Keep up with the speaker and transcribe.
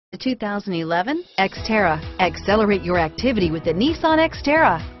The 2011 Xterra. Accelerate your activity with the Nissan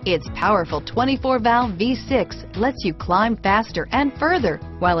Xterra. Its powerful 24-valve V6 lets you climb faster and further,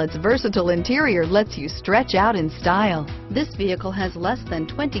 while its versatile interior lets you stretch out in style. This vehicle has less than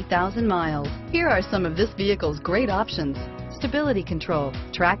 20,000 miles. Here are some of this vehicle's great options: stability control,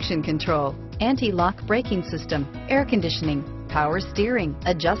 traction control, anti-lock braking system, air conditioning, power steering,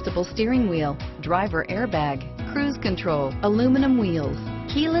 adjustable steering wheel, driver airbag, cruise control, aluminum wheels,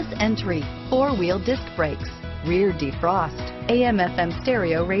 keyless entry, four-wheel disc brakes, rear defrost, AM/FM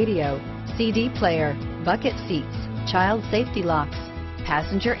stereo radio, CD player, bucket seats, child safety locks,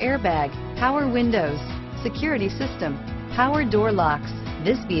 passenger airbag, power windows, security system, power door locks.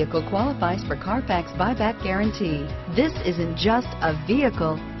 This vehicle qualifies for Carfax buyback guarantee. This isn't just a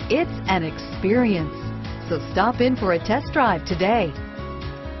vehicle, it's an experience. So stop in for a test drive today.